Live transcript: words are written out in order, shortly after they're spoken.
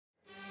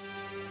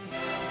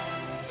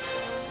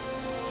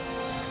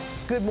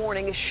Good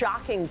morning. A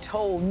shocking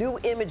toll. New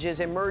images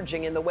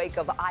emerging in the wake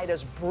of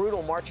Ida's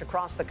brutal march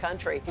across the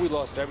country. We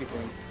lost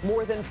everything.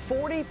 More than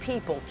 40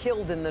 people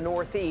killed in the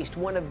Northeast,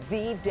 one of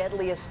the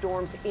deadliest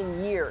storms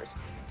in years.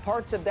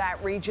 Parts of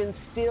that region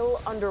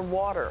still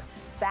underwater.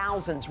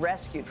 Thousands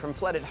rescued from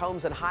flooded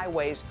homes and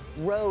highways.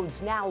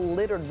 Roads now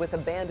littered with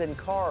abandoned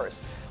cars.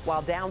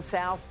 While down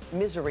south,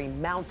 misery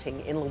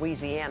mounting in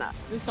Louisiana.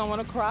 Just don't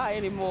want to cry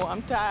anymore.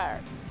 I'm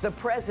tired. The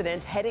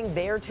president heading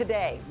there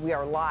today. We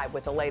are live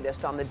with the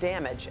latest on the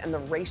damage and the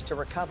race to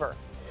recover.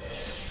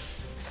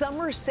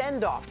 Summer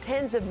send-off.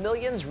 Tens of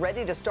millions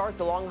ready to start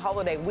the long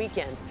holiday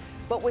weekend.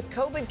 But with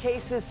COVID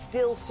cases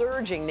still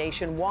surging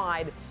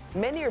nationwide,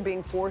 many are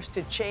being forced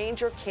to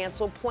change or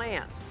cancel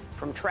plans.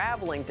 From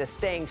traveling to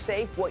staying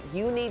safe, what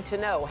you need to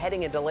know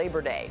heading into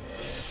Labor Day.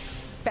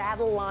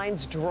 Battle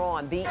lines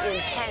drawn, the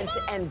intense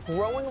and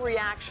growing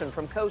reaction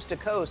from coast to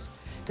coast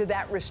to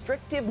that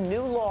restrictive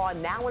new law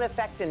now in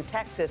effect in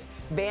Texas,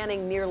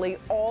 banning nearly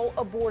all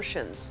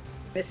abortions.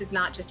 This is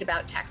not just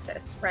about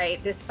Texas,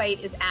 right? This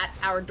fight is at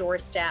our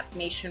doorstep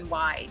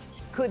nationwide.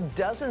 Could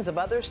dozens of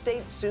other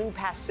states soon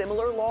pass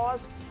similar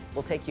laws?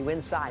 We'll take you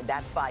inside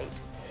that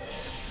fight.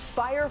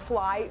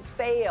 Firefly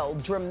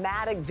failed.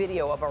 Dramatic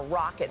video of a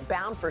rocket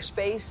bound for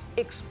space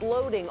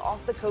exploding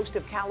off the coast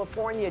of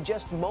California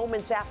just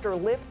moments after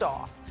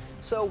liftoff.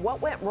 So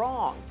what went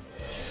wrong?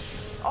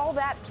 All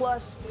that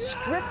plus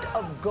stripped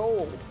of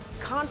gold.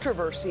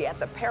 Controversy at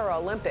the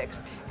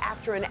Paralympics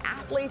after an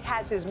athlete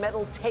has his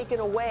medal taken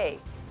away.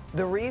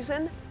 The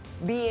reason?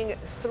 Being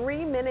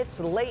 3 minutes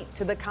late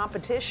to the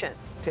competition.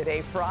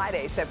 Today,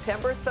 Friday,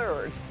 September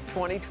 3rd,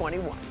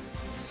 2021.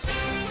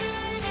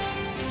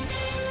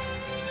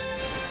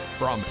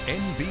 From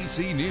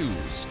NBC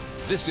News,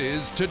 this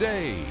is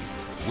Today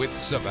with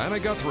Savannah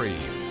Guthrie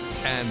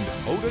and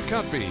Hoda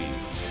Kotb,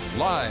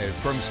 live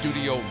from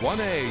Studio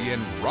 1A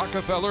in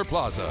Rockefeller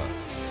Plaza.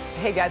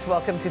 Hey guys,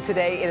 welcome to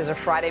Today. It is a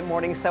Friday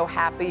morning. So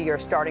happy you're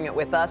starting it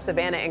with us.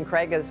 Savannah and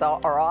Craig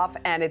are off,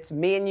 and it's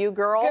me and you,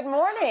 girl. Good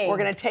morning. We're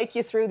going to take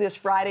you through this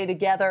Friday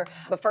together.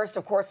 But first,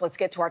 of course, let's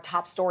get to our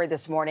top story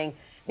this morning.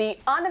 The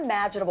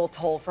unimaginable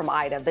toll from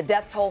Ida. The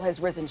death toll has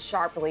risen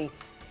sharply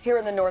here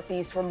in the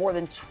Northeast for more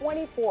than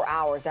 24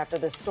 hours after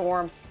the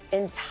storm.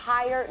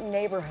 Entire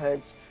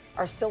neighborhoods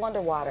are still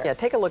underwater. Yeah,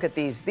 take a look at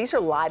these. These are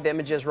live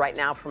images right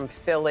now from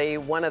Philly,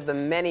 one of the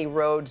many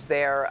roads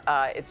there.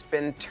 It's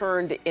been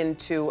turned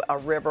into a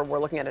river. We're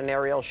looking at an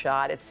aerial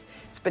shot. It's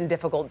been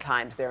difficult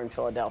times there in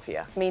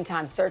Philadelphia.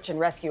 Meantime, search and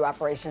rescue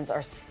operations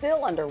are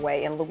still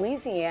underway in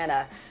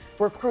Louisiana,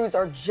 where crews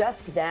are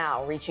just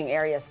now reaching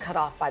areas cut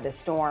off by the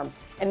storm.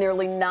 And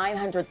nearly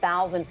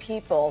 900,000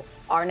 people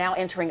are now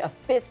entering a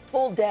fifth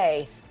full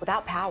day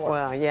without power.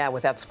 Well, yeah,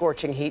 with that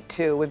scorching heat,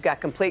 too. We've got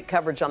complete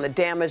coverage on the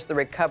damage, the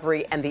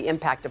recovery, and the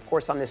impact, of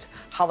course, on this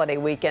holiday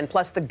weekend.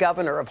 Plus, the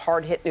governor of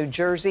hard-hit New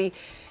Jersey,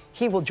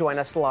 he will join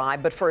us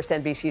live. But first,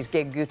 NBC's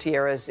Gabe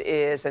Gutierrez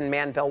is in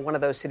Manville, one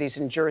of those cities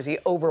in Jersey,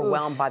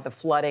 overwhelmed by the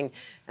flooding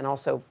and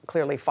also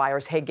clearly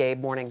fires. Hey, Gabe,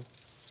 morning.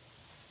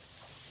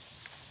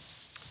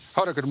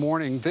 Hoda, good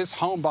morning. This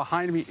home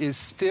behind me is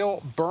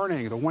still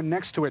burning. The one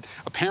next to it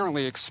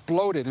apparently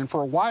exploded, and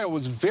for a while it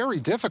was very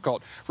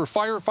difficult for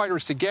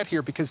firefighters to get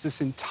here because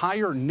this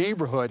entire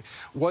neighborhood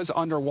was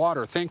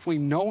underwater. Thankfully,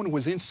 no one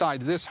was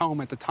inside this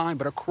home at the time,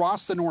 but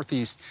across the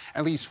Northeast,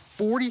 at least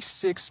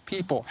 46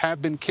 people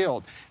have been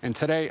killed, and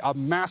today a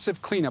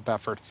massive cleanup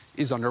effort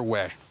is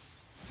underway.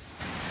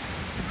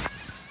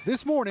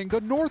 This morning,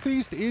 the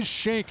Northeast is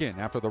shaken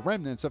after the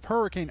remnants of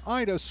Hurricane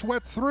Ida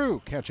swept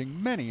through,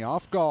 catching many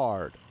off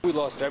guard. We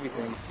lost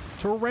everything.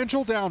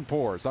 Torrential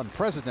downpours,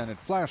 unprecedented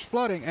flash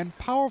flooding, and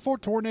powerful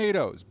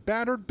tornadoes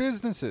battered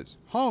businesses,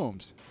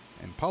 homes,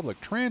 and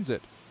public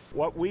transit.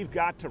 What we've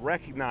got to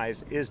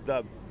recognize is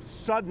the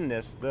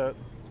suddenness, the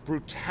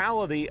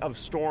brutality of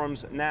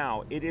storms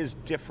now. It is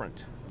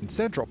different. In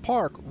Central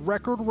Park,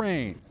 record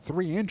rain,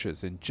 3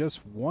 inches in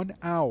just 1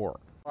 hour.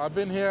 I've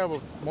been here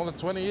for more than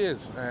 20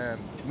 years and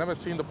never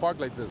seen the park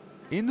like this.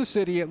 In the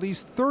city, at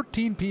least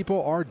 13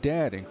 people are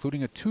dead,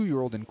 including a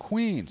 2-year-old in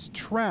Queens,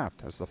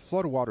 trapped as the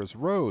floodwaters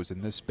rose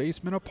in this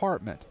basement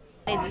apartment.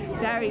 It's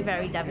very,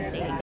 very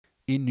devastating.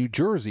 In New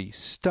Jersey,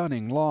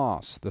 stunning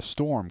loss, the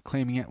storm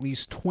claiming at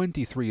least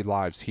 23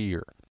 lives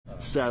here.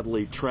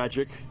 Sadly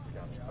tragic,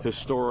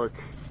 historic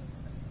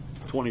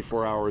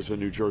 24 hours in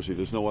New Jersey.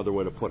 There's no other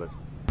way to put it.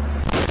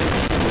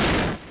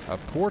 A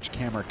porch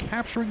camera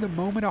capturing the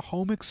moment a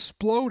home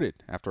exploded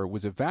after it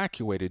was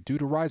evacuated due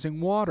to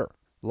rising water.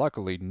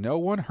 Luckily, no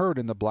one hurt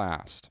in the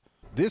blast.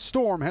 This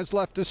storm has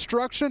left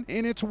destruction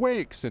in its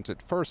wake since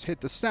it first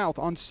hit the south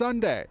on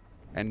Sunday.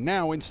 And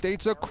now in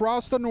states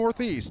across the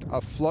Northeast,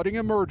 a flooding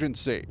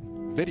emergency.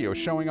 Video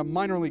showing a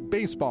minor league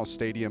baseball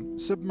stadium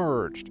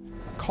submerged.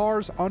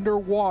 Cars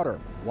underwater,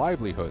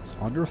 livelihoods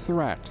under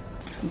threat.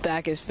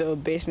 Back is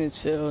filled, basement's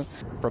filled.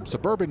 From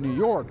suburban New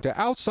York to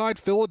outside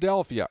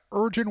Philadelphia,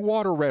 urgent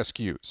water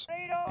rescues.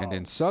 And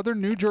in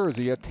southern New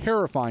Jersey, a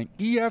terrifying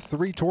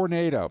EF3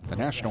 tornado. The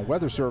National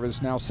Weather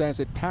Service now says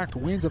it packed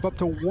winds of up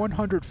to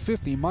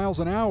 150 miles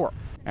an hour.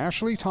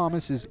 Ashley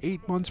Thomas is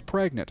 8 months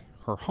pregnant.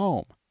 her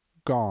home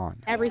gone.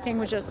 Everything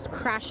was just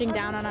crashing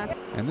down on us.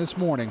 And this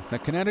morning, the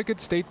Connecticut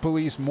State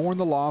Police mourned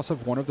the loss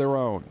of one of their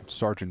own.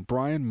 Sergeant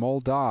Brian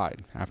Mull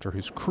died after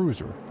his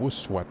cruiser was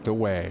swept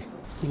away.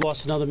 We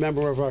lost another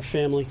member of our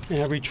family, and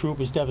every troop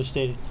is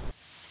devastated.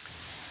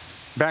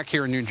 Back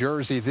here in New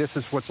Jersey, this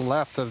is what's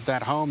left of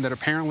that home that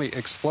apparently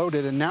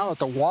exploded. And now that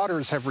the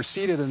waters have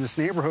receded in this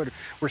neighborhood,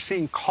 we're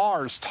seeing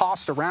cars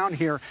tossed around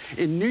here.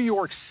 In New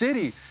York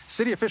City,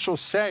 city officials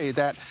say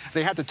that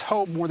they had to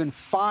tow more than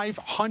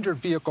 500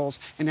 vehicles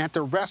and had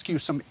to rescue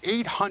some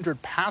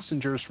 800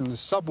 passengers from the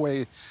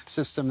subway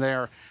system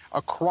there.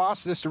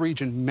 Across this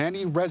region,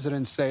 many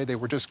residents say they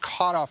were just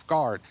caught off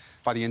guard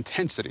by the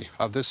intensity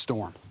of this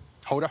storm.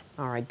 Hoda?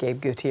 All right, Gabe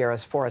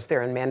Gutierrez for us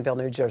there in Manville,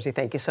 New Jersey.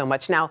 Thank you so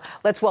much. Now,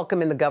 let's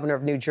welcome in the governor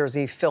of New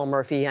Jersey, Phil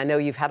Murphy. I know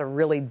you've had a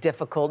really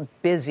difficult,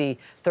 busy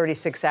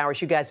 36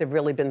 hours. You guys have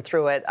really been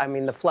through it. I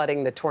mean, the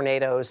flooding, the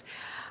tornadoes,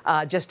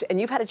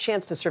 and you've had a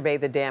chance to survey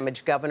the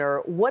damage,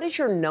 Governor. What is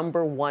your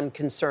number one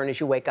concern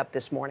as you wake up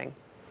this morning?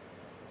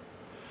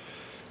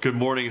 Good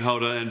morning,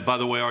 Hoda. And by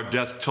the way, our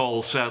death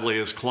toll, sadly,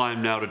 has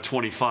climbed now to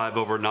 25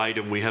 overnight,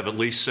 and we have at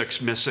least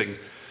 6 missing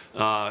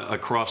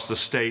across the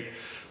state.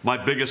 My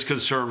biggest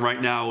concern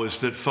right now is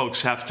that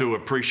folks have to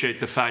appreciate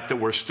the fact that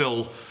we're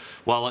still,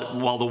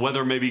 while the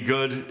weather may be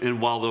good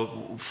and while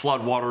the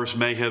flood waters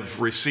may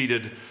have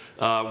receded,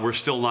 we're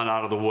still not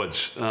out of the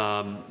woods.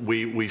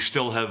 We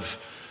still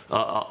have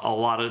a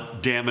lot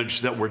of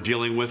damage that we're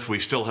dealing with. We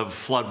still have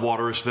flood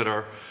waters that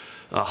are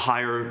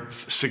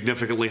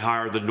significantly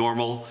higher than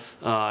normal.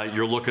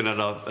 You're looking at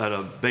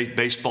a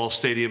baseball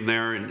stadium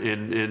there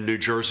in New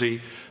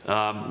Jersey.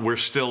 We're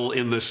still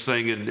in this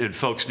thing, and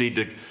folks need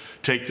to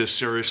take this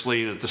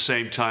seriously. And at the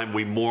same time,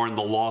 we mourn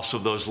the loss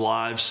of those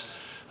lives.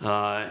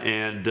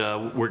 And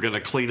we're going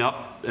to clean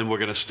up, and we're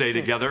going to stay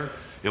together,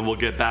 and we'll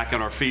get back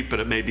on our feet,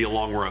 but it may be a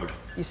long road.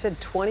 You said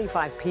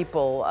 25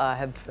 people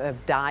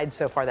have died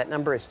so far. That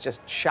number is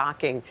just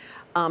shocking.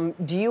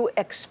 Do you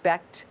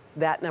expect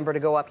that number to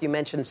go up? You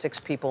mentioned 6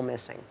 people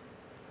missing.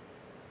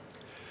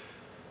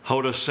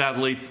 Hoda,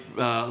 sadly,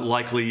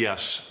 likely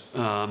yes.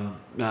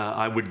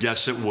 I would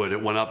guess it would.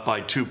 It went up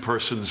by 2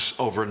 persons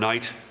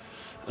overnight.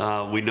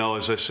 We know,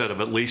 as I said,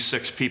 of at least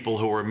 6 people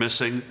who are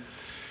missing.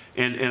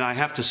 And I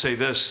have to say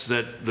this,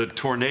 that the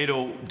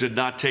tornado did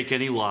not take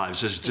any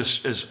lives,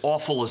 as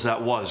awful as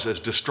that was, as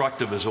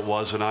destructive as it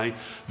was. And I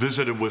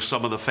visited with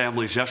some of the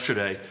families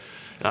yesterday.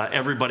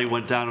 Everybody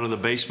went down into the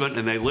basement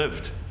and they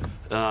lived.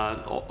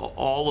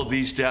 All of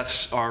these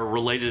deaths are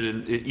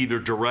related either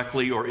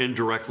directly or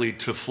indirectly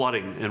to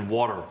flooding and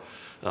water,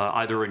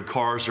 either in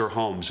cars or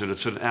homes. And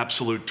it's an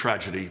absolute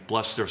tragedy.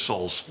 Bless their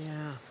souls.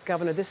 Yeah.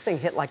 Governor, this thing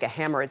hit like a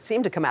hammer. It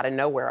seemed to come out of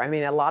nowhere. I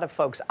mean, a lot of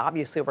folks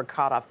obviously were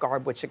caught off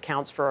guard, which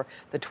accounts for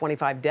the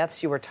 25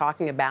 deaths you were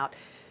talking about.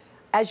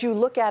 As you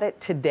look at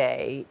it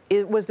today,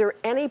 was there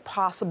any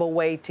possible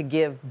way to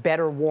give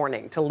better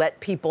warning, to let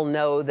people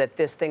know that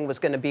this thing was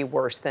going to be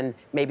worse than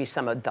maybe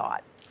some had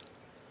thought?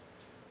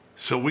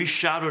 So we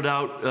shouted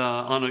out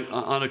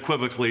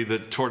unequivocally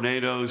that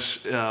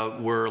tornadoes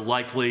were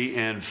likely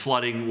and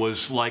flooding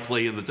was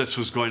likely, and that this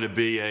was going to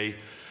be a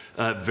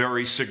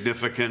very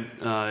significant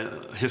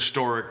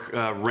historic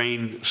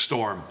rain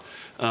storm.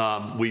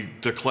 We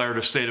declared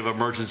a state of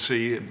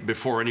emergency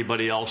before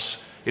anybody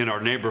else in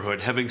our neighborhood.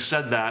 Having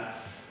said that,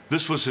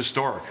 this was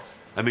historic.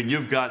 I mean,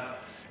 you've got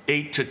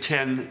 8 to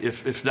 10,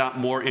 if not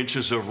more,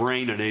 inches of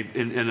rain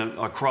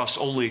across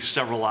only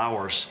several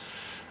hours.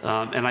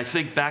 And I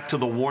think back to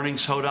the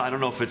warnings, Hoda, I don't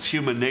know if it's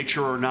human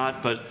nature or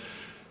not, but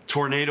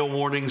tornado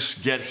warnings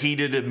get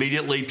heeded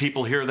immediately.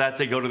 People hear that,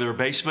 they go to their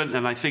basement.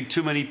 And I think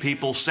too many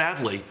people,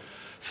 sadly,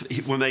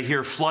 when they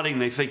hear flooding,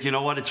 they think, you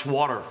know what, it's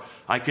water.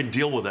 I can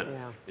deal with it.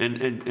 Yeah.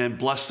 And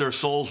bless their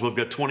souls, we've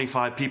got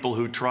 25 people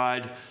who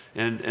tried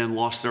and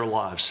lost their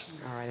lives.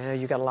 All right, I know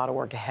you've got a lot of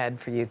work ahead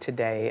for you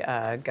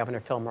today, Governor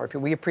Phil Murphy.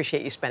 We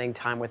appreciate you spending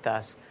time with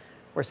us.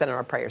 We're sending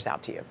our prayers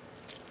out to you.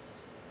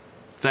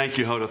 Thank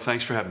you, Hoda.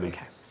 Thanks for having me.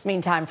 Okay.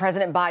 Meantime,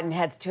 President Biden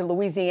heads to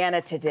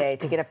Louisiana today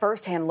to get a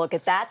firsthand look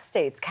at that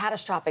state's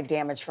catastrophic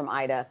damage from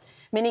Ida.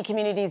 Many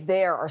communities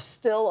there are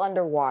still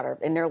underwater,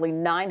 and nearly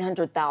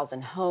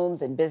 900,000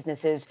 homes and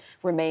businesses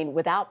remain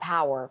without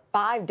power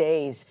 5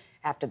 days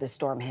after the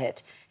storm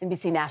hit.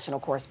 NBC national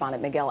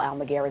correspondent Miguel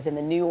Almaguer is in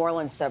the New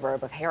Orleans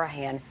suburb of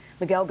Harahan.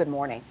 Miguel, good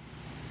morning.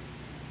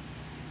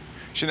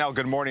 Chanel,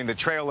 good morning. The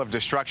trail of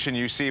destruction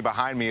you see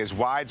behind me is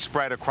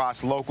widespread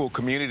across local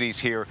communities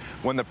here.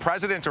 When the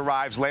president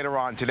arrives later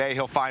on today,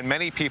 he'll find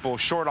many people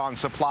short on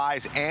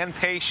supplies and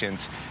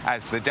patience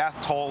as the death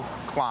toll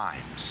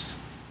climbs.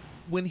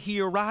 When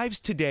he arrives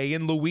today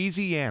in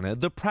Louisiana,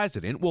 the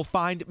president will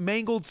find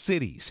mangled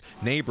cities,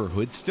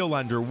 neighborhoods still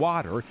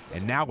underwater,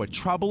 and now a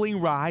troubling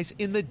rise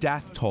in the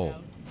death toll.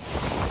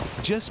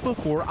 Just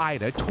before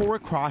Ida tore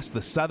across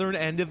the southern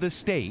end of the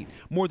state,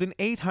 more than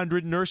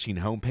 800 nursing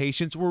home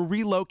patients were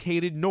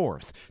relocated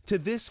north to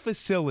this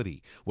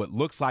facility, what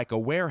looks like a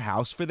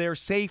warehouse for their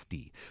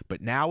safety.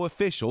 But now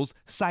officials,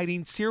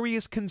 citing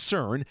serious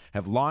concern,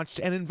 have launched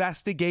an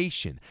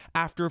investigation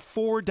after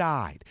 4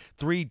 died,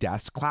 3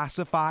 deaths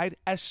classified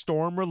as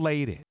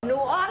storm-related. New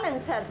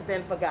Orleans has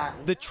been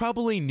forgotten. The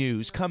troubling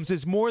news comes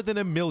as more than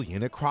 1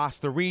 million across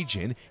the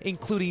region,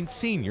 including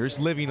seniors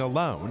living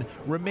alone,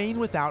 remain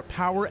without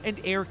power and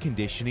air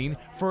conditioning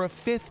for a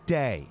 5th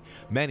day,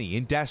 many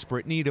in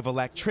desperate need of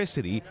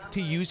electricity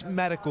to use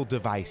medical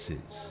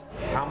devices.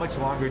 How much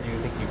longer do you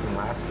think you can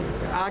last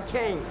here?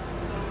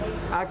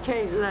 I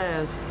can't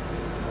last.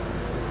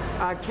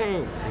 I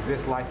can't. Is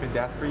this life and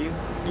death for you?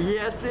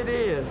 Yes, it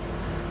is.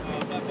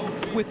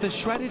 With the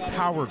shredded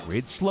power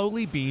grid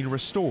slowly being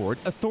restored,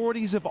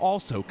 authorities have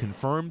also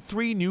confirmed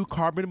 3 new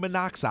carbon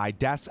monoxide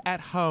deaths at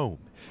home,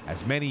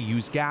 as many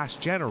use gas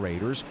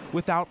generators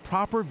without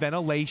proper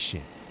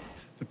ventilation.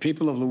 The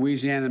people of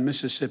Louisiana and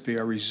Mississippi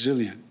are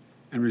resilient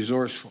and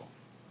resourceful.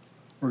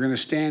 We're going to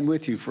stand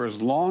with you for as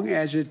long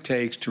as it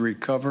takes to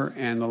recover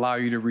and allow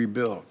you to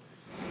rebuild.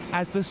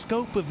 As the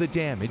scope of the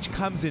damage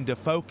comes into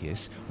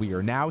focus, we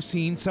are now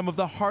seeing some of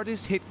the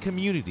hardest hit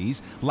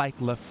communities like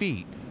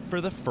Lafitte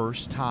for the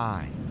first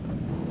time.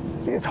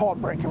 It's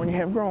heartbreaking when you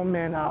have grown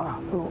men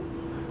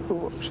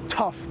who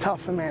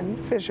tough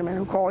men, fishermen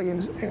who call you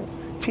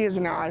and tears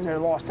in their eyes, they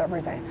lost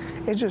everything.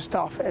 It's just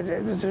tough.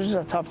 It's just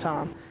a tough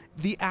time.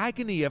 The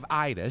agony of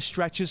Ida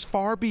stretches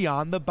far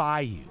beyond the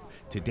bayou.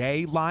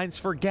 Today, lines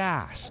for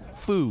gas,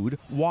 food,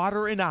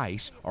 water, and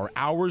ice are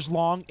hours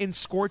long in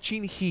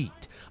scorching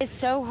heat. It's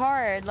so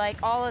hard,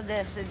 like all of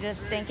this, and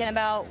just thinking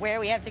about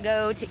where we have to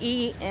go to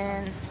eat,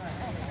 and,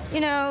 you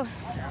know,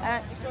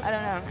 I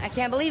don't know. I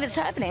can't believe it's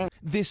happening.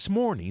 This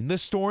morning, the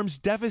storm's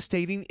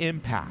devastating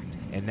impact,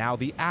 and now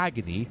the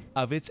agony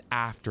of its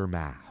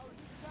aftermath.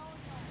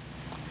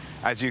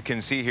 As you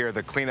can see here,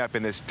 the cleanup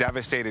in this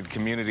devastated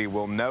community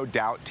will no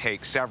doubt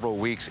take several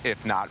weeks,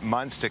 if not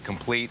months, to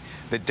complete.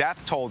 The death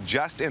toll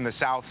just in the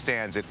south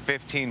stands at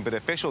 15, but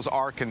officials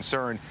are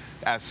concerned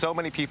as so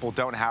many people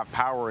don't have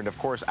power, and of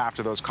course,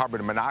 after those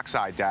carbon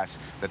monoxide deaths,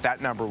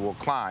 that number will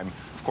climb.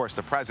 Of course,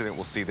 the president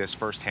will see this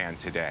firsthand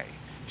today.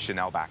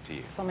 Chanel, back to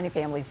you. So many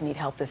families need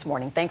help this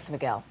morning. Thanks,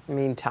 Miguel.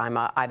 Meantime,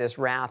 Ida's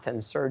wrath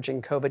and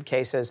surging COVID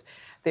cases,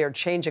 they are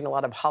changing a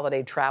lot of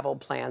holiday travel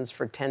plans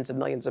for tens of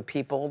millions of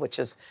people,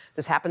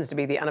 this happens to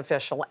be the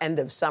unofficial end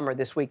of summer.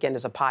 This weekend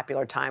is a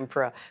popular time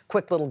for a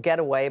quick little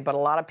getaway, but a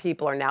lot of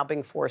people are now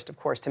being forced, of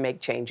course, to make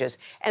changes.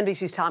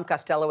 NBC's Tom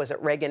Costello is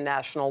at Reagan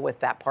National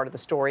with that part of the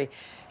story.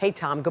 Hey,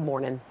 Tom, good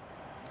morning.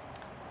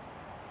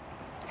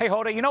 Hey,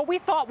 Hoda, you know, we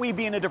thought we'd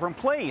be in a different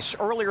place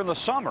earlier in the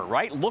summer,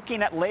 right?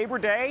 Looking at Labor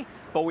Day,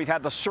 but we've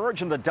had the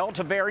surge in the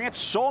Delta variant,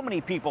 so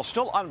many people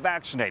still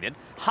unvaccinated,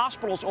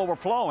 hospitals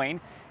overflowing,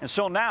 and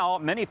so now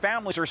many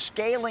families are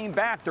scaling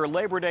back their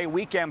Labor Day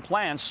weekend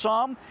plans,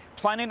 some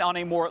planning on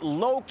a more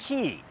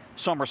low-key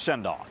summer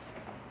send-off.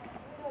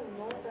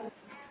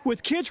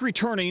 With kids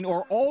returning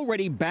or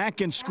already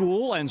back in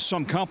school and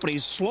some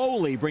companies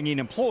slowly bringing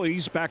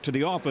employees back to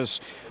the office,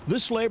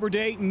 this Labor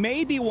Day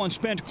may be one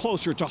spent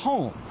closer to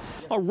home.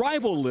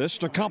 Arrival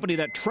List, a company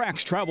that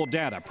tracks travel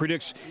data,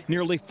 predicts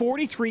nearly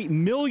 43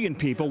 million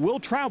people will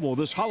travel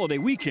this holiday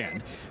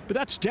weekend, but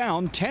that's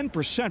down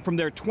 10% from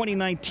their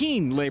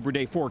 2019 Labor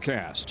Day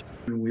forecast.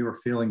 We were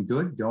feeling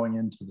good going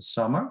into the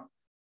summer,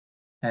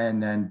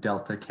 and then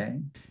Delta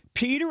came.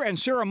 Peter and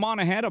Sarah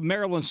Monahan of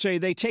Maryland say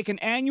they take an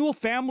annual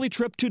family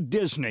trip to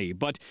Disney,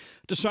 but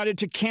decided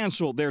to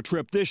cancel their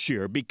trip this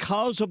year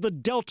because of the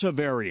Delta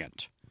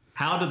variant.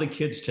 How do the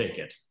kids take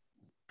it?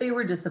 They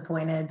were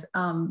disappointed.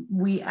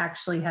 We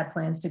actually had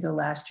plans to go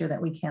last year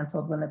that we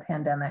canceled when the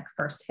pandemic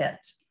first hit.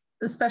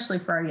 Especially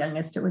for our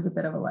youngest, it was a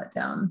bit of a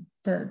letdown,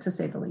 to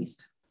say the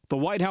least. The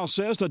White House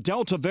says the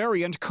Delta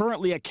variant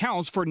currently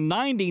accounts for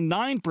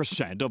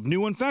 99% of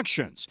new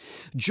infections.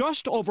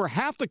 Just over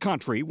half the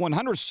country,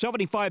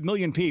 175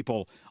 million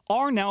people,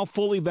 are now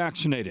fully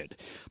vaccinated.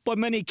 But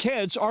many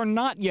kids are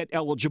not yet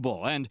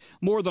eligible, and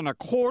more than a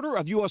quarter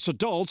of U.S.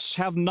 adults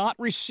have not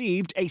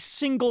received a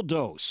single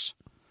dose.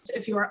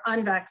 If you are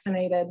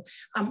unvaccinated,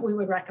 we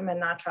would recommend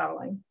not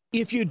traveling.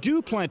 If you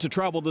do plan to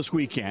travel this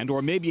weekend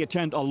or maybe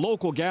attend a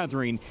local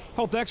gathering,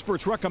 health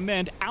experts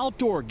recommend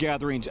outdoor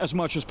gatherings as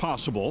much as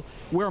possible,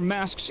 wear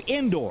masks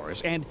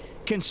indoors, and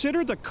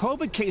consider the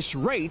COVID case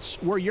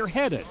rates where you're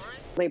headed.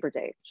 Labor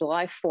Day,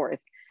 July 4th,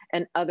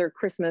 and other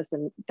Christmas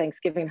and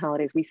Thanksgiving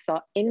holidays, we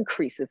saw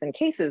increases in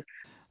cases.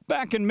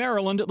 Back in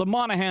Maryland, the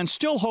Monahans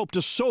still hope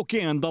to soak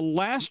in the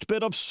last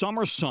bit of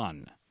summer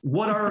sun.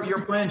 What are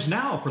your plans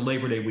now for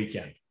Labor Day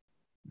weekend?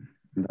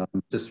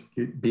 Just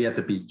be at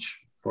the beach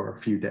for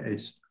a few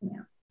days,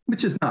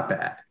 which is not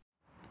bad.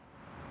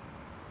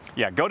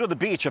 Yeah, go to the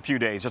beach a few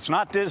days. It's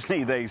not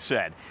Disney, they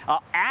said.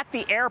 At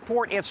the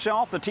airport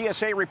itself, the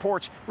TSA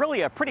reports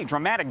really a pretty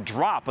dramatic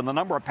drop in the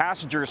number of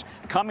passengers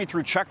coming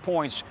through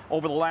checkpoints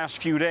over the last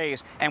few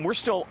days. And we're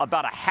still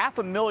about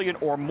 500,000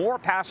 or more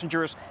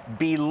passengers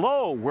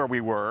below where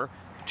we were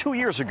 2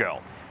 years ago.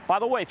 By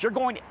the way, if you're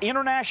going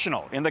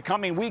international in the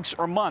coming weeks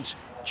or months,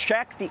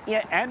 check the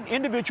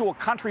individual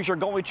countries you're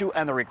going to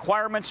and the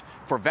requirements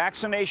for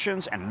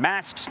vaccinations and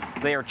masks.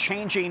 They are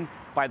changing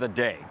by the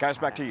day. Guys,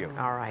 back to you.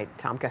 All right.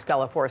 Tom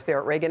Costello for us there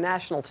at Reagan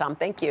National. Tom,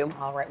 thank you.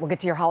 All right. We'll get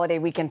to your holiday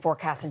weekend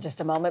forecast in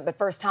just a moment. But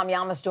first, Tom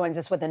Llamas joins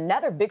us with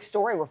another big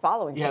story we're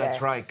following today. Yeah,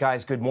 that's right.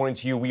 Guys, good morning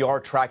to you. We are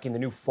tracking the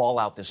new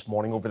fallout this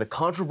morning over the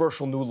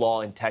controversial new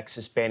law in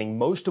Texas banning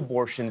most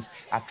abortions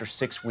after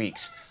 6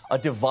 weeks. A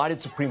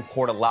divided Supreme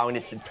Court allowing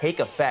it to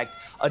take effect,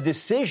 a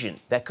decision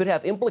that could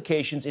have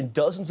implications in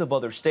dozens of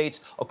other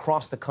states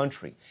across the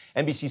country.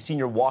 NBC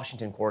senior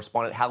Washington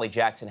correspondent Hallie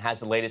Jackson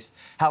has the latest.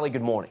 Hallie,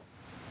 good morning.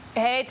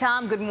 Hey,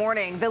 Tom, good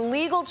morning. The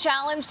legal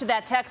challenge to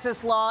that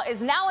Texas law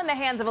is now in the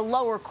hands of a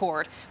lower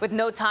court with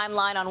no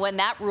timeline on when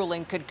that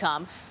ruling could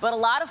come. But a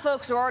lot of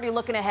folks are already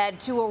looking ahead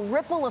to a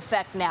ripple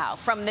effect now,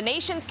 from the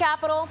nation's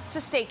capital to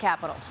state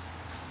capitals.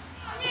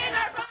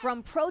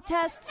 From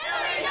protests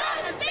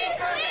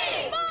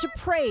to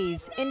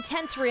praise,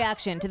 intense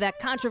reaction to that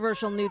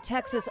controversial new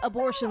Texas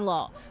abortion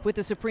law, with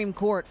the Supreme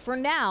Court for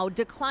now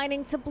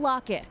declining to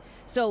block it.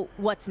 So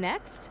what's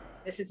next?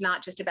 This is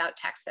not just about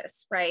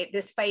Texas, right?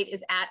 This fight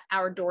is at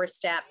our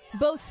doorstep.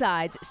 Both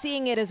sides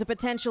seeing it as a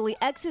potentially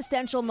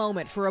existential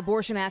moment for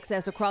abortion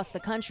access across the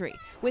country,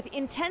 with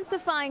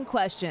intensifying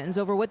questions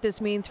over what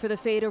this means for the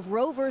fate of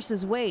Roe v.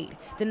 Wade,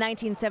 the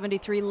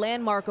 1973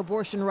 landmark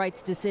abortion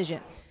rights decision.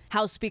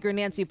 House Speaker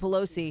Nancy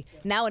Pelosi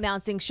now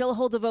announcing she'll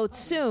hold a vote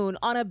soon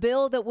on a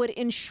bill that would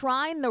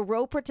enshrine the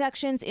Roe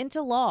protections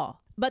into law.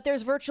 But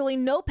there's virtually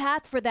no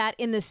path for that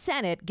in the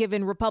Senate,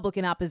 given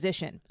Republican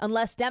opposition,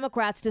 unless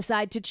Democrats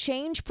decide to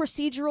change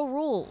procedural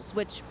rules,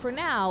 which for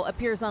now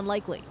appears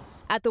unlikely.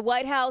 At the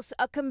White House,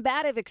 a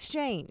combative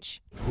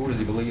exchange. Who does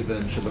he believe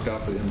then should look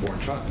out for the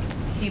unborn child?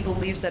 He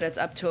believes that it's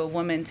up to a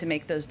woman to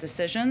make those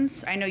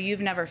decisions. I know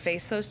you've never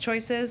faced those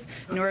choices,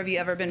 nor have you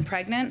ever been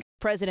pregnant.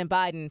 President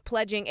Biden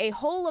pledging a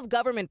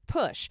whole-of-government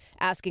push,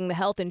 asking the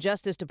Health and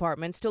Justice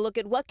Departments to look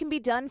at what can be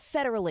done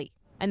federally.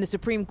 And the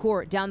Supreme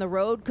Court down the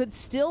road could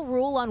still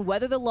rule on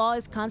whether the law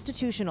is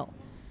constitutional.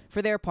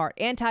 For their part,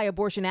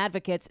 anti-abortion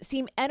advocates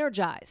seem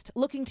energized,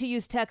 looking to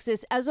use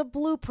Texas as a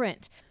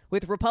blueprint,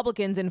 with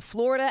Republicans in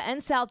Florida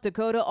and South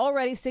Dakota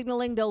already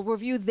signaling they'll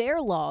review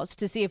their laws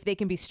to see if they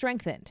can be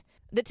strengthened.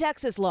 The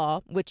Texas law,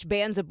 which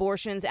bans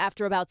abortions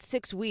after about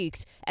 6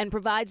 weeks and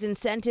provides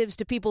incentives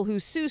to people who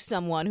sue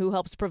someone who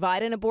helps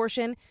provide an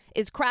abortion,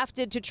 is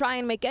crafted to try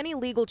and make any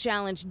legal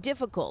challenge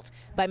difficult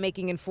by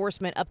making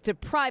enforcement up to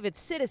private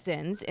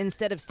citizens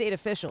instead of state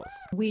officials.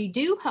 We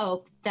do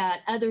hope that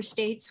other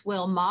states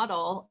will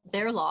model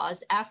their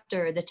laws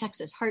after the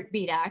Texas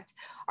Heartbeat Act.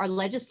 Our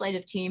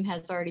legislative team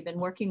has already been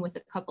working with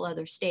a couple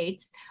other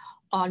states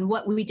on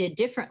what we did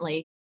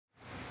differently.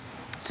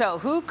 So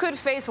who could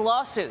face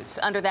lawsuits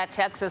under that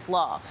Texas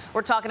law?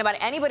 We're talking about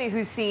anybody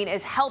who's seen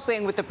as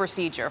helping with the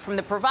procedure, from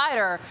the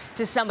provider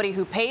to somebody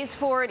who pays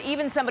for it,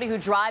 even somebody who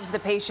drives the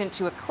patient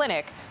to a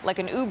clinic, like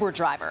an Uber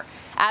driver.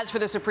 As for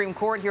the Supreme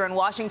Court here in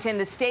Washington,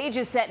 the stage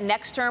is set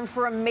next term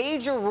for a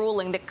major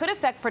ruling that could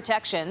affect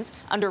protections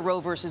under Roe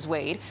v.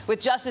 Wade, with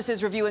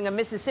justices reviewing a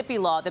Mississippi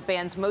law that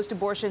bans most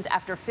abortions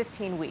after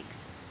 15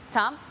 weeks.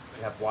 Tom?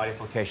 They have wide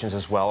implications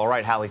as well. All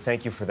right, Hallie,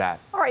 thank you for that.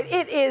 All right,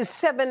 it is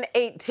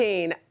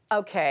 7:18.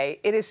 Okay,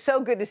 it is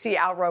so good to see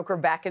Al Roker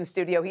back in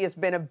studio. He has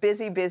been a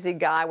busy, busy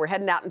guy. We're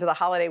heading out into the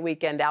holiday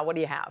weekend. Al, what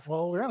do you have?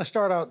 Well, we're going to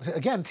start out,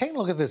 again, take a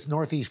look at this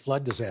Northeast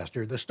flood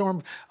disaster. The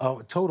storm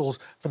totals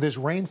for this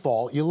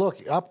rainfall, you look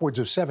upwards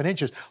of 7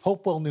 inches.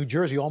 Hopewell, New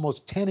Jersey,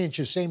 almost 10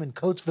 inches. Same in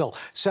Coatesville,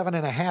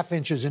 7.5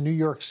 inches in New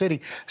York City.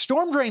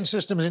 Storm drain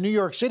systems in New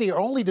York City are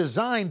only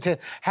designed to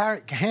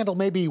handle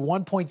maybe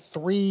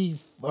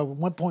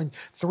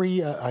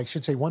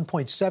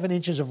 1.7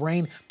 inches of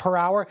rain per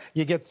hour.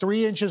 You get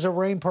 3 inches of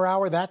rain per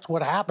hour. That's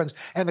what happens.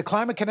 And the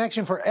Climate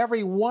Connection, for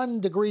every 1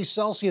 degree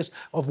Celsius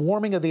of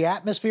warming of the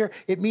atmosphere,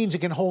 it means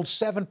it can hold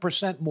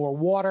 7% more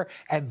water.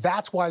 And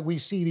that's why we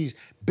see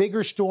these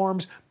bigger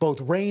storms,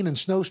 both rain and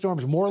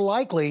snowstorms, more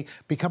likely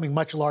becoming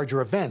much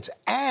larger events.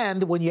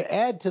 And when you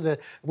add to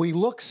we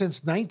look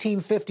since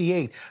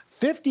 1958,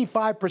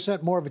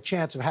 55% more of a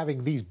chance of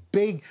having these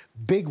big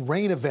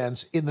rain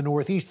events in the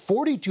Northeast,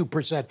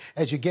 42%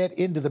 as you get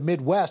into the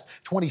Midwest,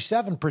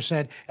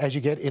 27% as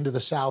you get into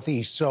the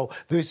Southeast. So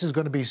this is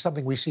going to be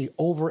something we see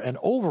over and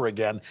over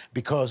again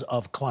because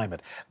of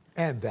climate.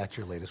 And that's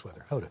your latest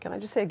weather. Hoda. Can I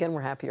just say again, we're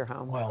happy you're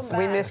home. Well,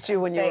 we missed you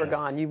when you were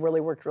gone. You really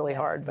worked really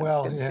hard. But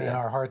well, it's good to see and you.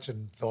 our hearts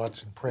and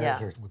thoughts and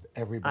prayers are with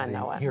everybody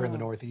here in the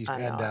Northeast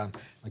and down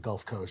the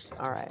Gulf Coast.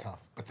 It's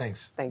tough. But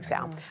thanks. Thanks,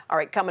 Al. All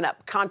right, coming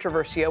up,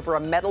 controversy over a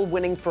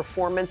medal-winning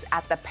performance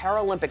at the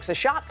Paralympics. A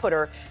shot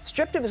putter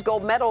stripped of his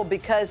gold medal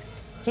because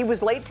he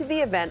was late to the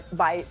event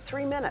by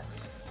 3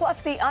 minutes.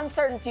 Plus, the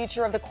uncertain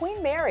future of the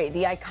Queen Mary,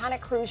 the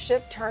iconic cruise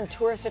ship turned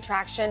tourist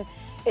attraction,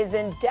 is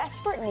in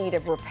desperate need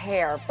of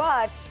repair,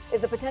 but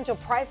is the potential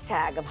price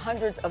tag of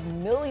hundreds of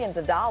millions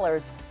of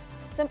dollars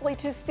simply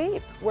too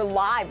steep? We're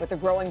live with a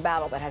growing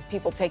battle that has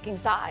people taking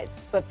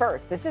sides. But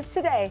first, this is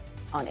Today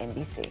on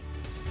NBC.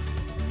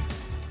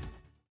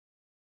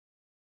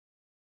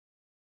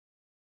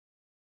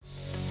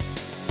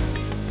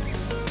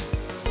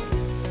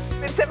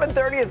 at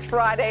 7:30, it's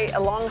Friday. A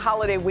long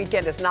holiday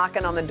weekend is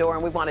knocking on the door,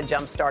 and we want to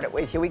jumpstart it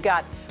with you. We're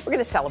going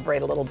to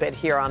celebrate a little bit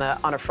here on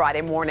a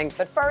Friday morning.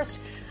 But first,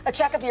 a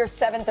check of your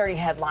 7:30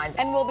 headlines.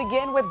 And we'll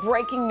begin with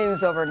breaking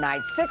news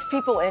overnight. 6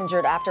 people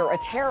injured after a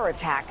terror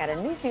attack at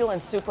a New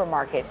Zealand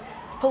supermarket.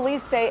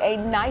 Police say a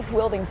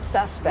knife-wielding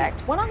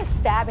suspect went on a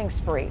stabbing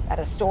spree at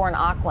a store in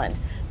Auckland.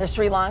 The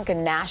Sri Lankan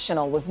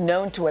national was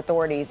known to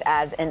authorities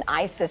as an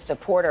ISIS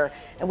supporter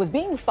and was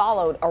being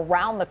followed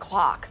around the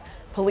clock.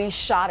 Police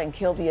shot and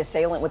killed the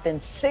assailant within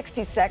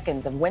 60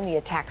 seconds of when the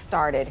attack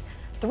started.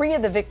 3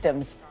 of the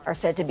victims are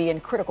said to be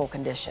in critical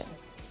condition.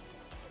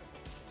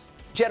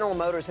 General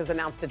Motors has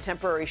announced a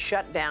temporary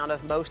shutdown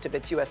of most of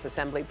its U.S.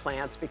 assembly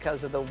plants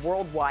because of the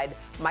worldwide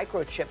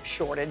microchip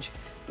shortage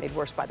made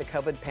worse by the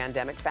COVID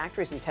pandemic.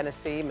 Factories in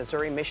Tennessee,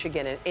 Missouri,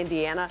 Michigan, and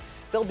Indiana,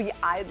 they'll be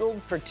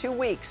idled for 2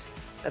 weeks.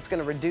 That's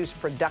going to reduce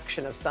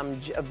production of some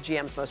of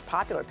GM's most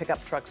popular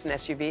pickup trucks and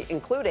SUV,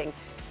 including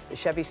the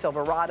Chevy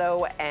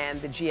Silverado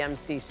and the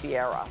GMC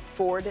Sierra.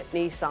 Ford,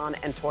 Nissan,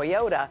 and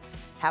Toyota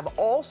have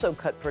also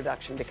cut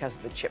production because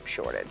of the chip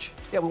shortage.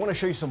 Yeah, we want to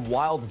show you some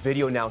wild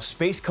video now.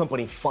 Space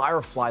company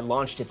Firefly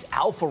launched its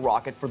Alpha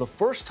rocket for the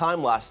first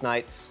time last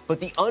night, but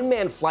the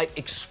unmanned flight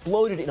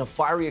exploded in a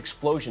fiery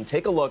explosion.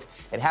 Take a look.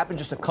 It happened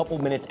just a couple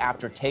minutes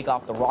after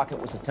takeoff. The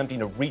rocket was attempting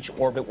to reach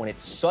orbit when it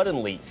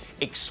suddenly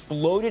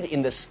exploded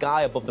in the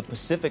sky above the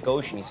Pacific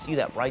Ocean. You see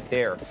that right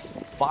there.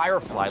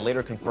 Firefly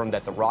later confirmed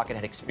that the rocket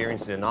had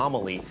experienced an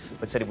anomaly,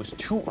 but said it was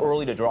too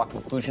early to draw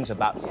conclusions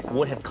about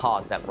what had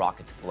caused that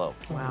rocket to blow.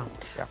 Wow.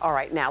 Yeah. All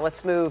right, now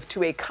let's move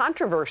to a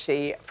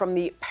controversy from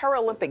the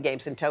Paralympic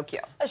Games in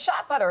Tokyo. A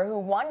shot putter who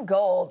won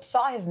gold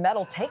saw his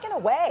medal taken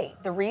away.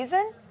 The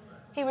reason?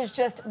 He was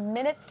just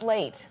minutes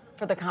late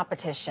for the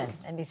competition.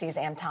 NBC's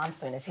Ann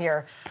Thompson is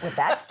here with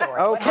that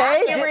story.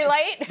 Okay. You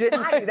relate?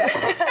 Didn't see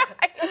that.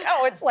 I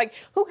know, it's like,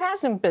 who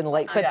hasn't been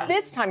late? But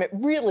this time it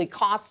really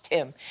cost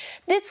him.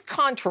 This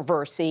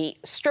controversy,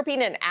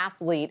 stripping an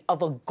athlete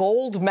of a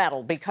gold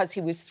medal because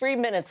he was 3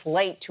 minutes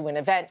late to an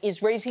event,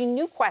 is raising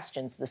new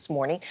questions this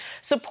morning.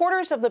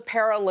 Supporters of the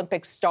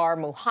Paralympic star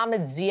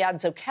Mohamed Ziad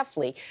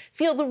Zokefli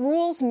feel the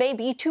rules may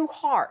be too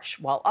harsh,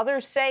 while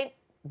others say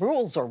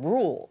rules are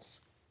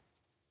rules.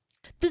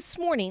 This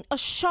morning, a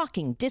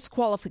shocking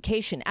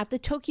disqualification at the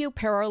Tokyo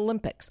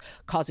Paralympics,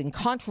 causing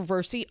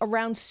controversy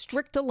around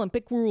strict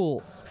Olympic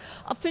rules.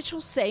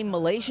 Officials say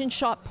Malaysian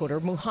shot putter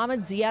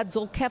Mohamed Ziad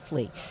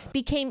Zulkifli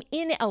became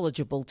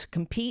ineligible to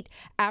compete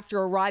after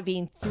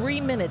arriving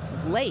 3 minutes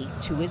late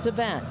to his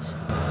event.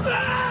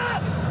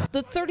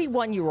 The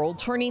 31-year-old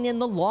turning in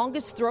the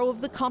longest throw of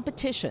the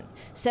competition,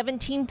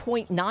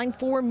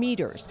 17.94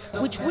 meters,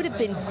 which would have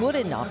been good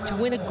enough to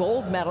win a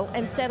gold medal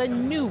and set a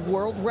new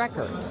world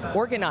record.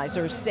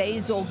 Organizers say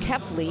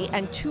Zulkifli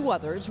and 2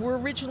 others were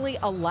originally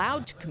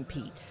allowed to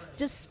compete,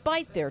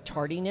 despite their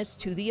tardiness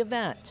to the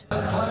event.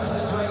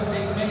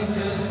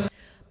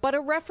 But a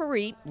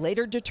referee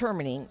later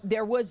determining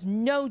there was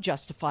no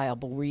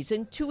justifiable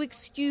reason to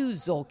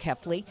excuse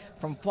Zulkifli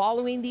from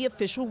following the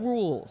official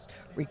rules,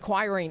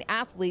 requiring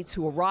athletes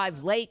who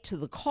arrive late to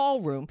the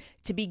call room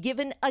to be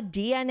given a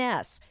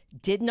DNS,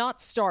 did not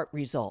start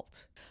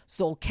result.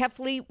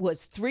 Zulkifli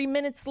was 3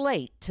 minutes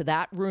late to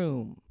that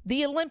room.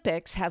 The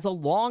Olympics has a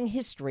long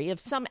history of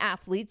some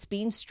athletes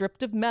being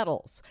stripped of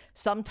medals,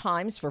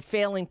 sometimes for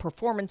failing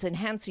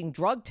performance-enhancing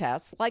drug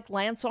tests like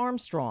Lance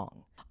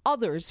Armstrong.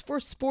 Others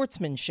for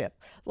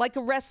sportsmanship, like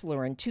a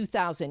wrestler in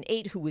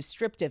 2008 who was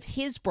stripped of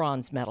his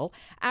bronze medal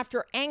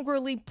after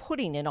angrily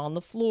putting it on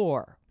the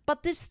floor.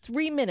 But this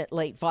 3-minute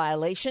late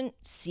violation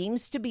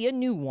seems to be a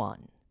new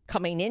one.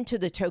 Coming into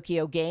the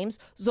Tokyo Games,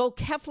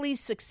 Zulkifli's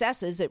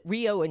successes at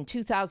Rio in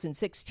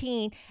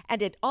 2016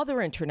 and at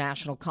other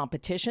international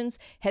competitions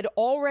had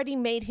already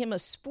made him a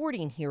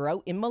sporting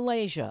hero in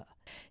Malaysia.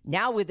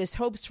 Now, with his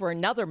hopes for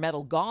another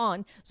medal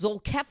gone,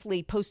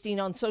 Zulkifli posting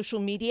on social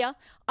media,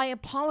 "I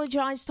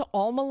apologize to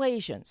all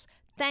Malaysians.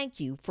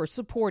 Thank you for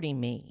supporting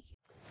me."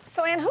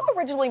 So, Ann, who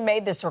originally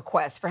made this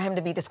request for him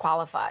to be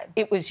disqualified?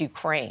 It was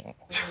Ukraine.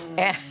 Who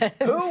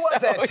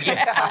was it?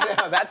 Yeah, I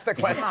know, that's the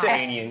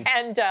question.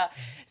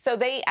 So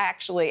they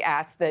actually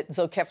asked that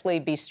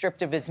Zulkifli be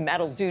stripped of his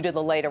medal due to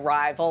the late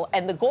arrival,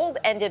 and the gold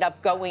ended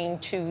up going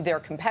to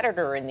their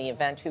competitor in the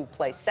event who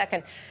placed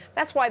second.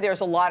 That's why there's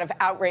a lot of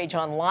outrage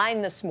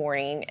online this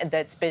morning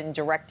that's been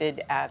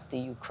directed at the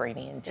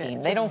Ukrainian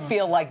team. They don't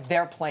feel like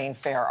they're playing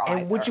fair either.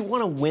 And would you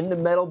want to win the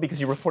medal because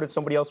you reported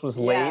somebody else was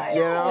late? Yeah, you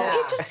know?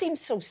 It just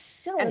seems so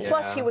silly. And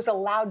plus, he was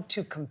allowed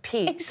to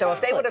compete. Exactly. So if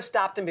they would have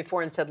stopped him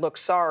before and said, look,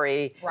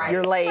 sorry,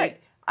 you're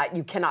late.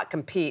 You cannot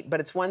compete, but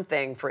it's one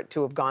thing for it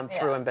to have gone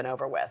through and been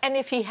over with. And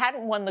if he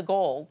hadn't won the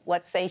gold,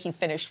 let's say he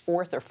finished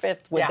 4th or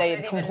 5th, would they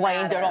have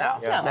complained at all?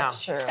 No,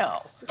 that's true.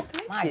 No.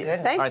 My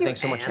goodness. Thank you,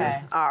 thanks so much.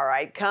 All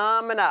right,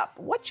 coming up,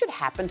 what should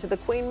happen to the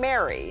Queen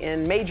Mary?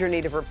 In major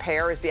need of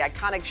repair, is the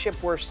iconic ship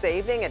worth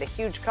saving at a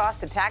huge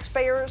cost to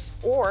taxpayers?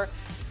 Or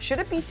should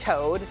it be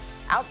towed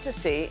out to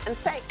sea and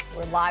sank?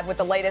 We're live with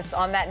the latest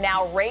on that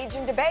now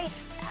raging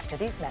debate after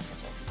these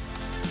messages.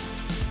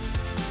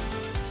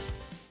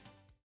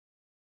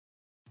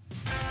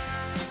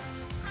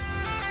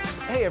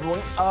 Hey,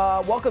 everyone.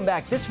 Welcome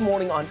back. This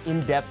morning on In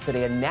Depth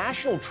today, a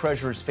national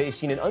treasure is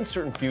facing an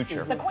uncertain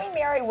future. The Queen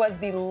Mary was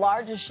the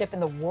largest ship in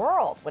the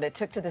world when it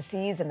took to the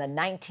seas in the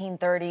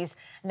 1930s.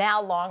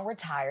 Now long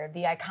retired,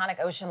 the iconic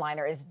ocean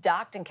liner is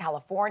docked in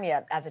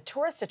California as a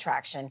tourist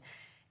attraction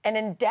and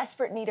in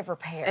desperate need of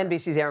repair.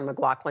 NBC's Aaron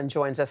McLaughlin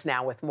joins us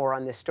now with more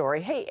on this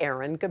story. Hey,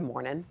 Aaron, good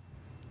morning.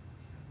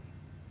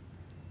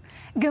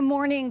 Good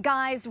morning,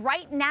 guys.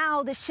 Right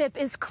now, the ship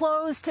is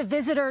closed to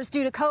visitors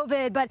due to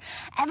COVID, but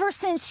ever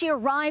since she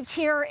arrived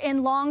here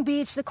in Long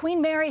Beach, the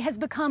Queen Mary has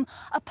become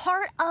a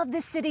part of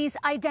the city's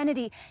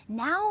identity.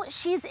 Now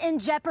she's in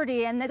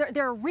jeopardy, and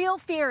there are real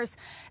fears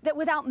that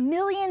without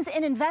millions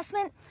in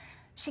investment,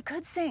 she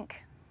could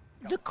sink.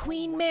 The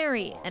Queen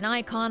Mary, an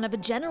icon of a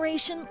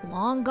generation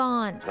long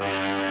gone.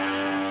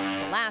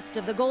 The last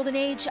of the golden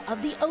age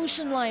of the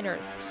ocean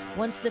liners,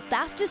 once the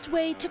fastest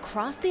way to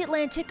cross the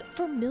Atlantic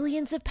for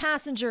millions of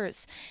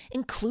passengers,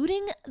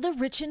 including the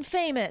rich and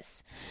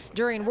famous.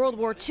 During World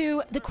War II,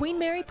 the Queen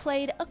Mary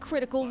played a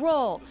critical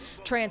role,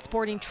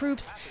 transporting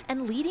troops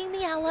and leading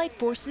the Allied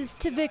forces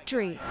to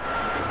victory.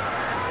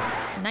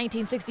 In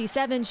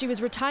 1967, she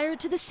was retired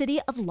to the city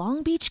of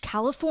Long Beach,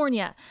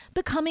 California,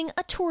 becoming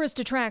a tourist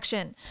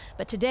attraction.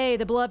 But today,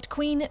 the beloved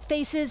queen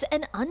faces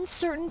an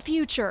uncertain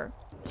future.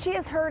 She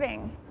is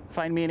hurting.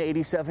 Find me an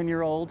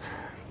 87-year-old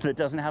that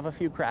doesn't have a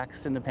few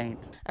cracks in the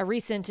paint. A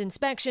recent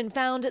inspection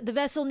found the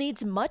vessel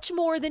needs much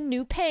more than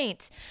new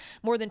paint.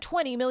 More than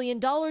 $20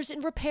 million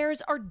in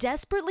repairs are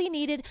desperately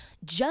needed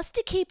just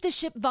to keep the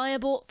ship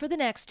viable for the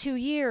next 2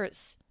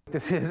 years.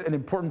 This is an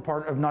important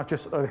part of not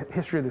just a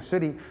history of the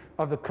city,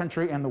 of the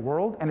country and the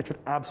world, and it should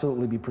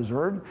absolutely be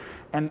preserved.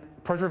 And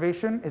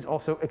preservation is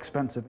also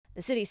expensive.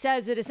 The city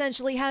says it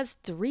essentially has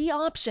 3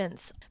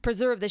 options.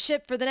 Preserve the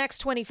ship for the next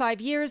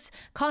 25 years,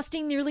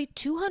 costing nearly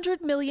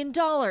 $200 million.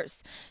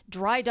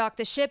 Dry dock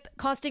the ship,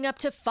 costing up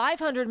to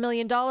 $500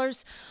 million.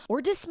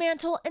 Or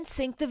dismantle and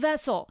sink the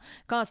vessel,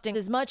 costing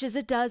as much as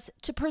it does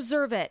to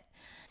preserve it.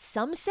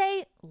 Some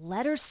say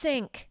let her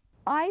sink.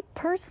 I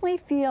personally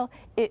feel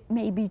it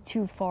may be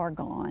too far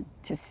gone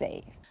to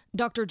save.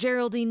 Dr.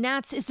 Geraldine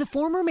Natz is the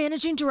former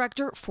managing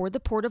director for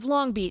the Port of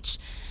Long Beach.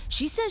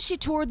 She says she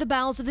toured the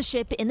bowels of the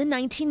ship in the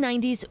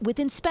 1990s with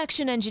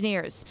inspection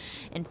engineers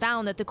and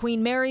found that the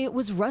Queen Mary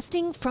was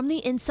rusting from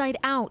the inside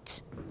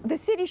out. The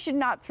city should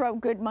not throw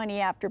good money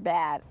after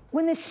bad.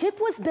 When the ship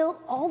was built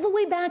all the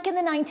way back in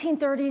the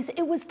 1930s,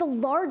 it was the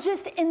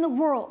largest in the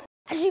world.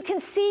 As you can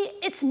see,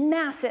 it's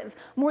massive,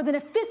 more than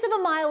 1/5 of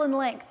a mile in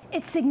length.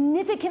 It's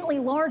significantly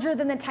larger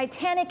than the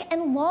Titanic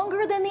and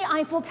longer than the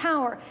Eiffel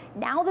Tower.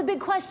 Now the big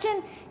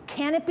question,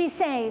 can it be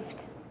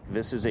saved?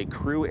 This is a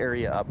crew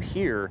area up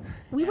here.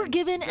 We were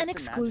given an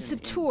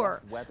exclusive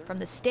tour from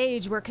the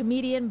stage where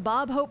comedian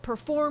Bob Hope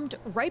performed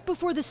right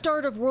before the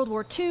start of World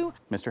War II.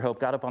 Mr. Hope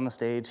got up on the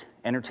stage,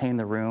 entertained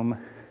the room.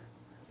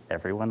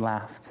 Everyone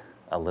laughed.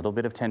 A little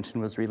bit of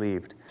tension was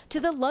relieved. To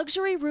the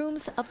luxury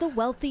rooms of the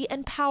wealthy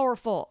and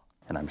powerful.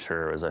 And I'm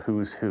sure it was a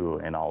who's who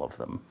in all of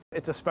them.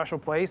 It's a special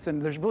place, and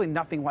there's really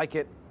nothing like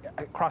it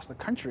across the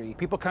country.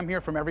 People come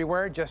here from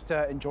everywhere just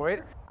to enjoy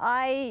it.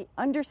 I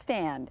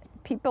understand.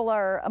 People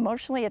are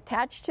emotionally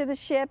attached to the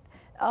ship.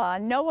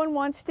 No one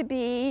wants to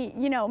be,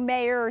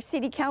 mayor or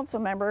city council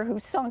member who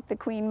sunk the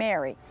Queen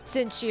Mary.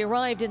 Since she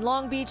arrived in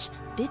Long Beach,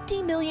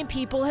 50 million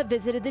people have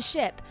visited the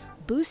ship,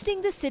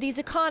 boosting the city's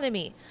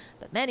economy.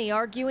 But many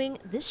arguing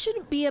this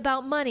shouldn't be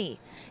about money.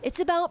 It's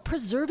about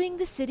preserving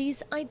the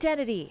city's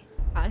identity.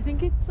 I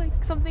think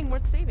it's something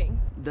worth saving.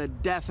 The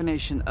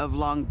definition of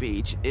Long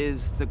Beach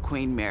is the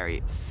Queen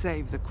Mary.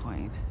 Save the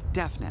Queen,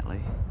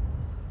 definitely.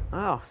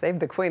 Oh, save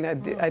the Queen. I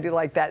do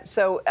like that.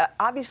 So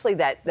obviously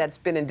that's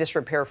been in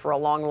disrepair for a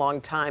long,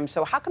 long time.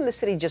 So how come the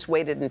city just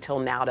waited until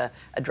now to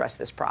address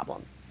this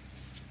problem?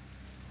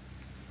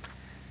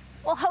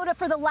 Well, Hoda,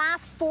 for the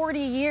last 40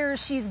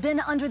 years, she's been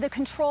under the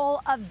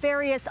control of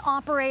various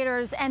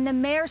operators. And the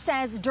mayor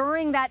says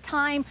during that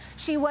time,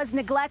 she was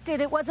neglected.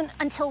 It wasn't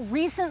until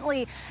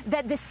recently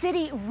that the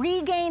city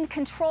regained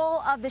control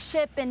of the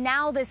ship. And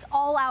now this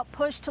all-out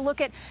push to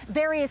look at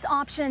various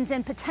options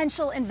and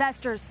potential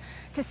investors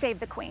to save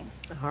the Queen.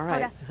 All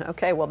right. Hoda.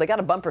 Okay. Well, they got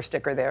a bumper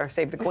sticker there.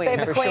 Save the Queen. Save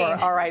the for Queen. Sure.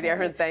 All right,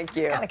 Aaron. Thank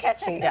you. It's kind of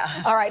catchy.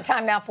 Yeah. All right.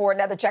 Time now for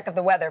another check of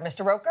the weather.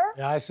 Mr. Roker?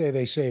 Yeah, I say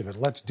they save it.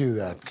 Let's do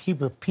that.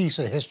 Keep a piece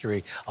of history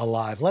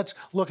alive. Let's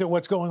look at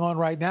what's going on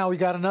right now. We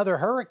got another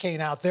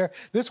hurricane out there.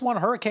 This one,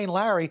 Hurricane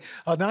Larry,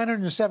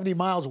 970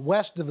 miles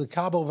west of the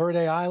Cabo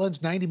Verde Islands,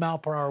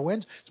 90-mile-per-hour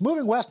winds. It's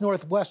moving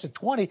west-northwest at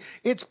 20.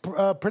 It's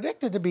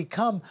predicted to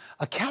become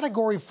a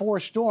Category 4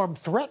 storm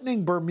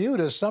threatening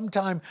Bermuda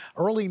sometime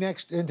early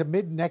into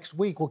mid-next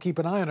week. We'll keep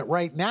an eye on it.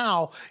 Right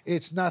now,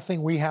 it's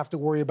nothing we have to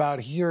worry about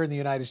here in the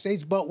United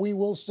States, but we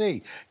will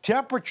see.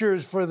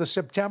 Temperatures for the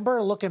September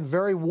are looking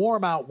very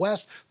warm out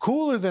west,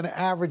 cooler than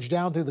average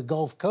down through the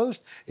Gulf Coast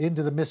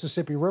into the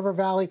Mississippi River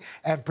Valley,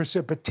 and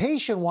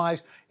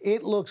precipitation-wise,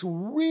 It looks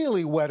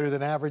really wetter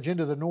than average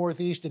into the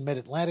northeast and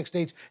mid-Atlantic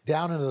states,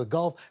 down into the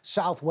Gulf,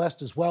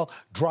 southwest as well,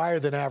 drier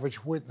than average.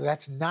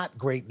 That's not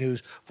great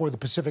news for the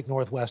Pacific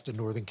Northwest and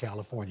Northern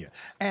California.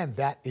 And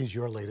that is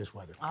your latest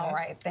weather. All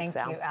right. Thank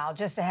you, Al.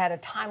 Just ahead, a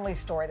timely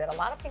story that a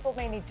lot of people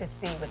may need to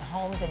see with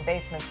homes and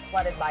basements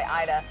flooded by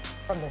Ida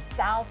from the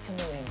south to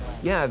New England.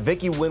 Yeah,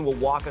 Vicki Wynn will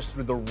walk us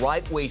through the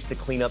right ways to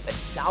clean up and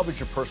salvage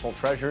your personal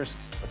treasures.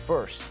 But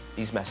first,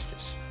 these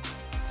messages.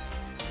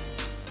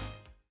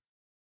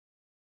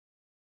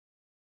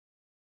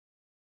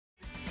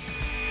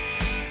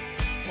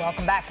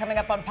 Welcome back. Coming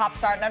up on Pop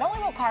Start, not only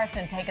will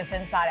Carson take us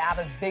inside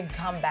ABBA's big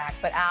comeback,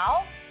 but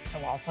Al,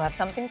 he'll also have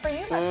something for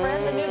you, my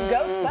friend, the new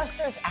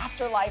Ghostbusters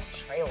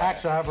Afterlife trailer.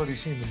 Actually, I've already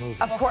seen the movie.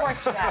 Of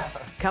course you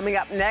have. Coming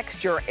up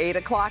next, your 8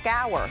 o'clock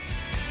hour.